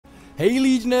Hey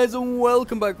Legionnaires, and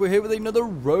welcome back. We're here with another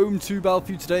Rome 2 battle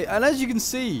for you today, and as you can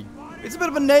see, it's a bit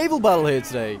of a naval battle here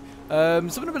today.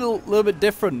 Something a little bit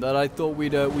different that I thought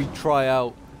we'd try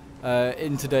out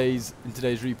in today's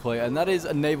replay, and that is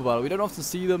a naval battle. We don't often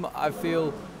see them, I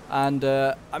feel, and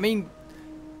I mean,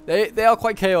 they are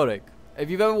quite chaotic. If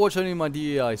you've ever watched any of my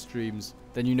DEI streams,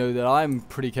 then you know that I'm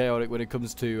pretty chaotic when it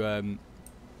comes to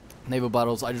naval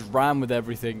battles. I just ram with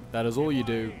everything. That is all you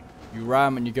do. You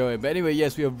ram and you go in. But anyway,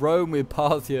 yes, we have Rome, we have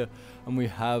Parthia, and we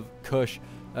have Kush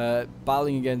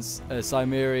battling against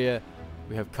Cimmeria.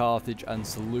 We have Carthage and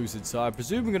Seleucid. So I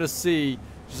presume we're going to see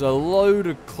just a load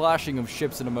of clashing of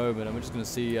ships in a moment. And we're just going to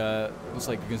see, looks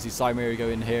like we're going to see Cimmeria go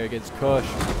in here against Kush.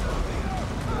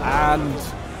 And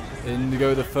in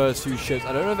go the first few ships.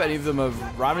 I don't know if any of them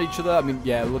have rammed each other. I mean,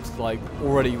 yeah, it looks like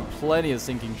already plenty of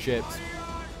sinking ships.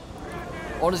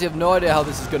 Honestly, I have no idea how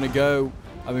this is going to go.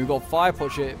 I mean, we've got Firepot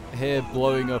ship here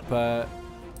blowing up, trying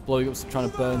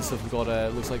to burn stuff. We've got,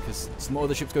 looks like there's some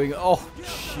other ships going. Oh,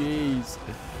 jeez.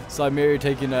 Cimmeria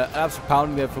taking an absolute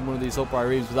pounding there from one of these assault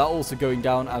triremes, but that also going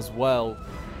down as well.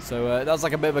 So that's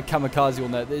like a bit of a kamikaze on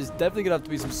there. There's definitely going to have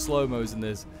to be some slow-mos in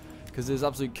this, because there's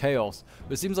absolute chaos.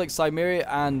 But it seems like Cimmeria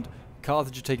and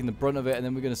Carthage are taking the brunt of it, and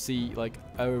then we're going to see like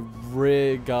a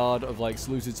rear guard of like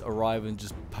Seleucids arrive and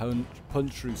just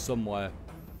punch through somewhere.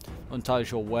 Not entirely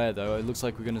sure where though. It looks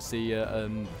like we're going to see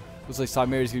looks like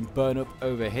Cimeria's going to burn up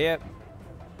over here.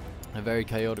 A very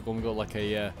chaotic one. We've got like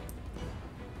a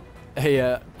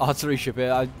artillery ship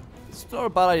here. It's not a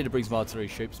bad idea to bring some artillery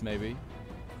ships maybe,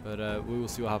 but we will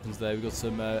see what happens there. We've got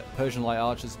some Persian light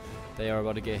archers. They are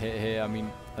about to get hit here. I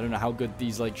mean, I don't know how good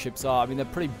these like ships are. I mean, they're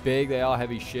pretty big. They are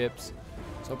heavy ships,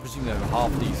 so I presume they're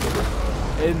half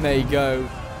decent. In they go.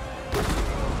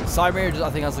 Cimmeria, I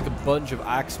think, has like a bunch of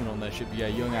axemen on their ship. Yeah,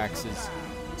 young axes.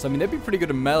 So, I mean, they'd be pretty good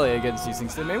in melee against these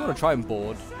things. They may want to try and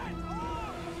board.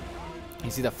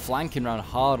 You see they're flanking around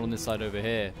hard on this side over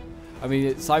here. I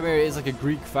mean, Cimmeria is like a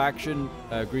Greek faction,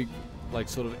 Greek, like,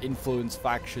 sort of influence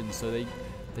faction. So, they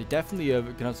definitely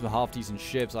can have some half-decent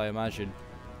ships, I imagine.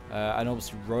 And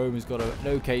obviously, Rome has got an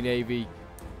okay navy.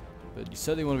 But you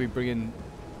certainly want to be bringing...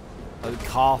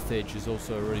 Carthage is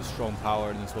also a really strong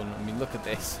power in this one. I mean, look at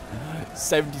this.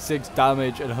 76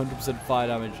 damage and 100% fire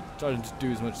damage. Trying to do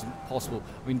as much as possible.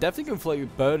 I mean, definitely going for like a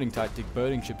burning tactic.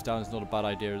 Burning ships down is not a bad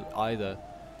idea either.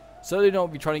 Certainly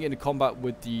not be trying to get into combat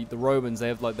with the Romans. They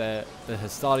have like their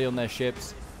Hastati on their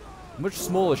ships. Much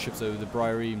smaller ships though, the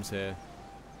Briaremes here.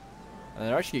 And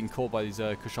they're actually getting caught by these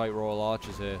Kushite Royal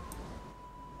Archers here.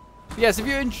 But yes, if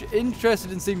you're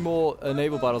interested in seeing more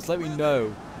naval battles, let me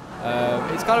know.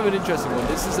 It's kind of an interesting one.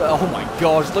 This is, oh my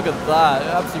gosh, look at that.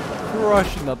 Absolutely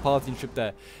crushing that Parthian ship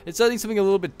there. It's certainly something a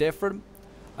little bit different.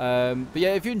 But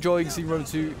yeah, if you're enjoying seeing Rome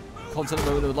 2 content at the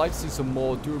moment and would like to see some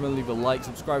more, do remember to leave a like,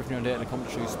 subscribe if you're around here, and a comment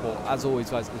to show your support. As always,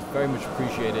 guys, it's very much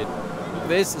appreciated. Look at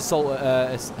this Assault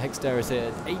Hexteris here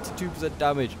at 82%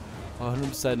 damage,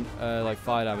 100% like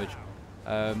fire damage.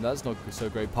 That's not so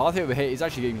great. Parthia over here is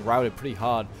actually getting routed pretty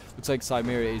hard. Looks like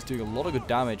Cimmeria is doing a lot of good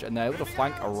damage, and they're able to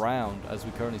flank around as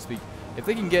we currently speak. If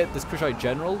they can get this Kushite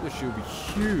general, which will be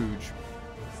huge,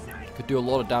 could do a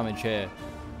lot of damage here.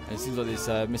 And it seems like this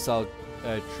missile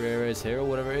Trieres here or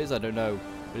whatever it is, I don't know,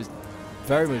 but it's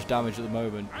very much damage at the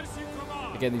moment.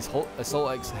 Again, these Assault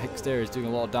Hexteria is doing a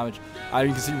lot of damage, and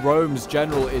you can see Rome's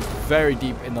general is very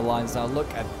deep in the lines now.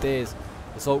 Look at this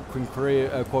Assault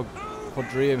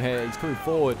Quadrium here. He's coming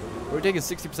forward. We're taking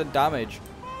 60% damage.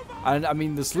 And I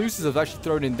mean, the Seleucids have actually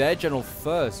thrown in their general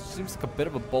first. Seems like a bit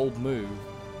of a bold move.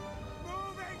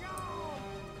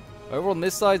 Over on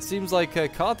this side, seems like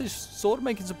Carthage sort of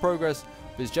making some progress.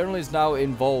 But his general is now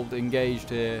involved, engaged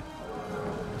here.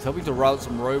 He's helping to rout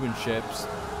some Roman ships.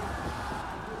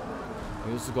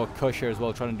 We also got Kush here as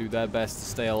well, trying to do their best to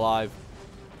stay alive.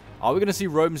 Are we going to see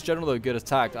Rome's general, though, get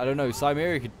attacked? I don't know.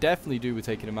 Cimmeria could definitely do with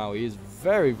taking him out. He is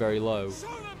very, very low.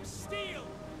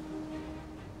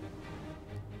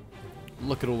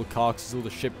 Look at all the carcasses, all the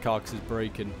ship carcasses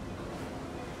breaking.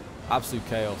 Absolute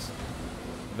chaos.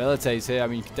 Velites here. I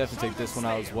mean, you can definitely take this one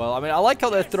out as well. I mean, I like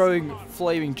how they're throwing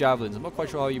flaming javelins. I'm not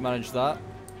quite sure how you manage that.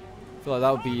 I feel like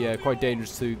that would be quite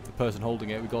dangerous to the person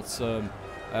holding it. We've got some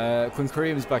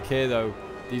Quincuriums back here, though.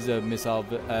 These are missile.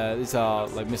 These are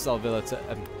like missile velites.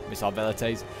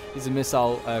 These are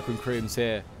missile Quincuriums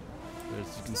here.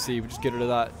 As you can see, we just get rid of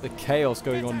that. The chaos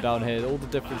going on down here. All the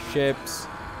different ships.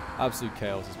 Absolute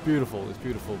chaos. It's beautiful. It's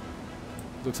beautiful.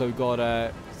 Looks like we've got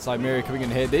Cimmeria coming in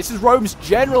here. This is Rome's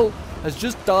general has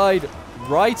just died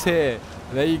right here.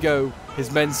 And there you go.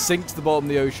 His men sink to the bottom of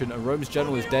the ocean, and Rome's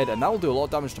general is dead. And that will do a lot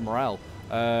of damage to morale.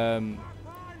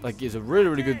 Like, it's a really,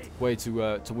 really good way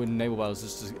to win naval battles,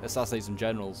 just to assassinate some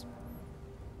generals.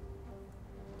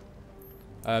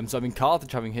 So, I mean,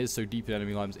 Carthage having his so deep in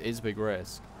enemy lines is a big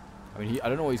risk. I mean, I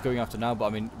don't know what he's going after now, but I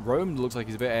mean, Rome looks like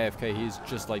he's a bit AFK. He's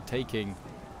just like taking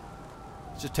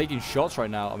shots right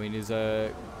now. I mean, his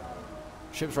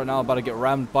ships right now are about to get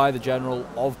rammed by the general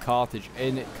of Carthage.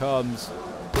 In it comes.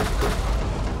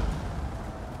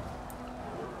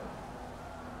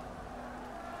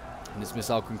 And this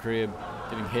missile Quincreum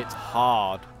getting hit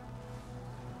hard.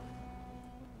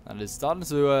 And it's starting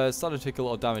to take a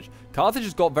lot of damage. Carthage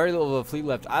has got very little of a fleet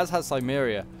left, as has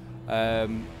Cimmeria.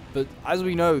 But as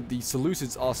we know, the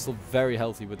Seleucids are still very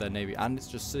healthy with their navy, and it's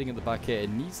just sitting at the back here. It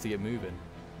needs to get moving.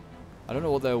 I don't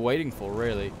know what they're waiting for,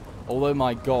 really. Although,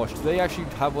 my gosh, do they actually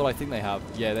have what I think they have?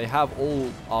 Yeah, they have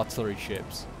all artillery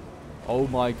ships. Oh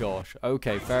my gosh.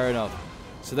 Okay, fair enough.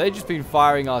 So they've just been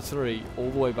firing artillery all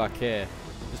the way back here,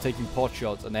 just taking pot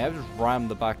shots, and they have just rammed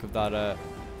the back of that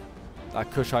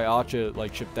Kushite archer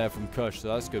like ship there from Kush, so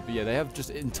that's good. But yeah, they have just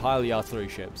entirely artillery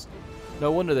ships.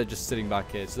 No wonder they're just sitting back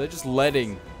here. So they're just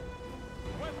letting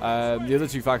the other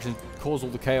two factions cause all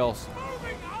the chaos.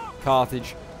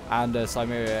 Carthage and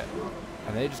Cimmeria,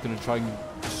 and they're just going to try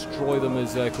and destroy them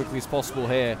as quickly as possible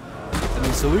here. And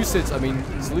then Seleucids, I mean,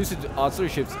 Seleucid artillery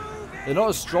ships, they're not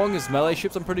as strong as melee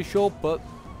ships, I'm pretty sure, but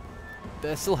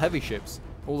they're still heavy ships.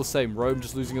 All the same, Rome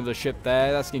just losing another ship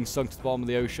there. That's getting sunk to the bottom of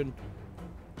the ocean.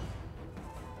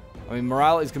 I mean,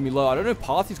 morale is going to be low. I don't know if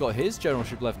Parthi's got his general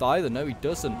ship left either. No, he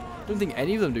doesn't. I don't think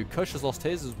any of them do. Kush has lost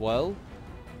his as well.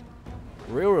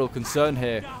 Real concern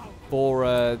here for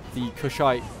the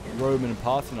Kushite, Roman, and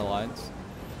Parthian alliance.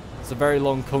 It's a very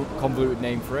long, convoluted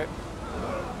name for it.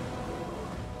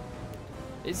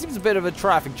 It seems a bit of a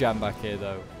traffic jam back here,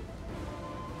 though.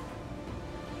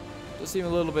 Does seem a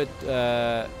little bit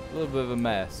of a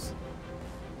mess.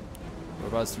 We're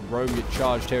about to see Rome get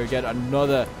charged here again.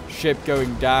 Another ship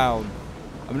going down.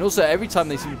 I mean, also every time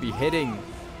they seem to be hitting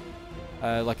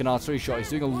like an artillery shot, he's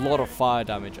doing a lot of fire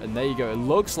damage. And there you go. It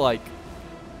looks like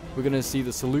we're going to see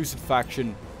the Seleucid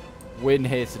faction win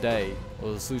here today,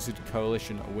 or the Seleucid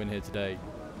coalition win here today.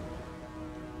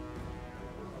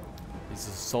 These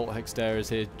assault hexteras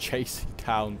here chasing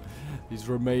down these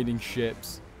remaining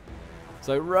ships.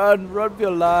 So run for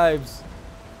your lives.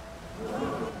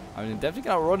 I mean, definitely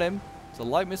can't run him. It's a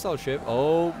light missile ship.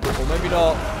 Oh, or maybe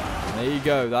not. And there you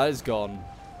go. That is gone.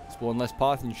 It's one less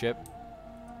Parthian ship.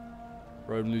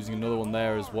 Rome losing another one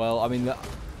there as well. I mean,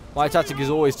 my tactic is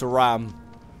always to ram.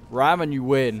 Ram and you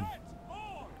win.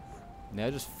 And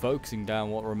they're just focusing down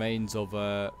what remains of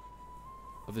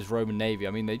this Roman navy.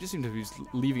 I mean, they just seem to be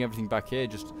leaving everything back here,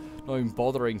 just not even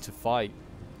bothering to fight.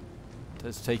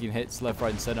 Just taking hits left,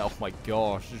 right, and center. Oh my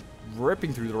gosh, just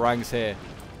ripping through the ranks here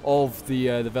of the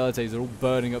Velites. They're all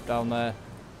burning up down there.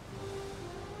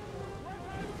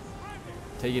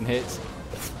 Taking hits.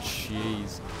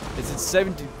 Jeez. It's at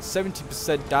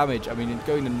 70% damage. I mean, it's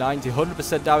going to 90,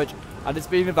 100% damage, and it's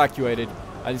being evacuated,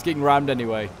 and it's getting rammed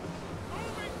anyway.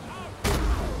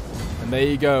 And there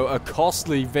you go, a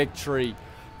costly victory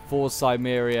for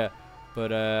Cimmeria,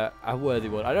 but a worthy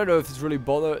one. I don't know if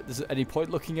there's any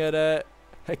point looking at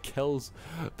kills,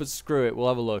 but screw it, we'll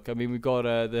have a look. I mean, we've got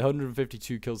the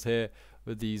 152 kills here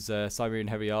with these Cimmerian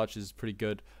heavy archers, pretty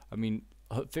good. I mean,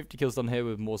 50 kills done here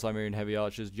with more Cimmerian heavy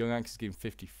archers. Young Axe is getting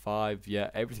 55. Yeah,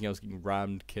 everything else getting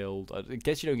rammed, killed. I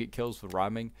guess you don't get kills for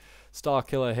ramming. Star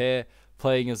Killer here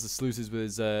playing as the Seleucids with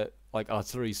his like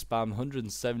artillery spam.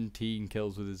 117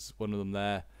 kills with his one of them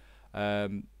there.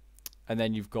 And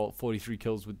then you've got 43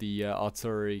 kills with the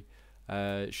artillery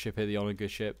ship here, the Onaga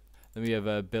ship. Then we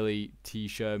have Billy T.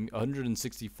 Sherm,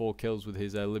 164 kills with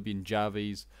his Libyan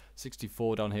Javis,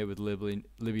 64 down here with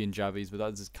Libyan Javis, but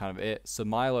that's kind of it.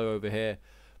 Samilo over here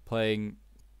playing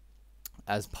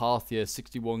as Parthia,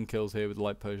 61 kills here with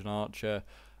Light Persian Archer,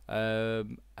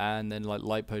 and then like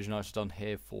Light Persian Archer down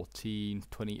here, 14,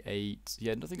 28,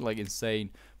 yeah, nothing like insane.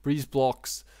 Breeze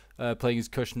Blocks playing his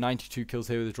Kush, 92 kills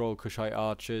here with his Royal Kushite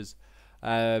Archers.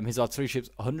 His artillery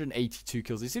ships, 182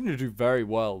 kills. They seem to do very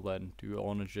well then, to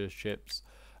Onager ships.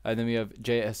 And then we have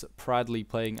J.S. Pradley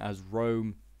playing as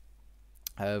Rome.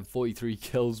 43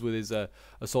 kills with his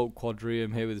Assault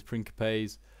Quadrium here with his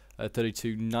Principes.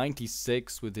 32,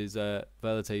 96 with his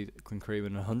Velite Quincreum,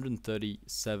 and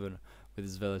 137 with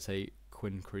his Velite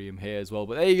Quincreum here as well.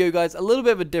 But there you go, guys. A little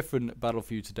bit of a different battle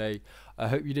for you today. I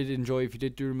hope you did enjoy. If you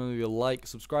did, do remember to like,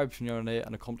 subscribe if you're new on here,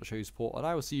 and a comment to show your support. And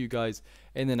I will see you guys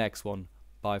in the next one.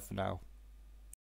 Bye for now.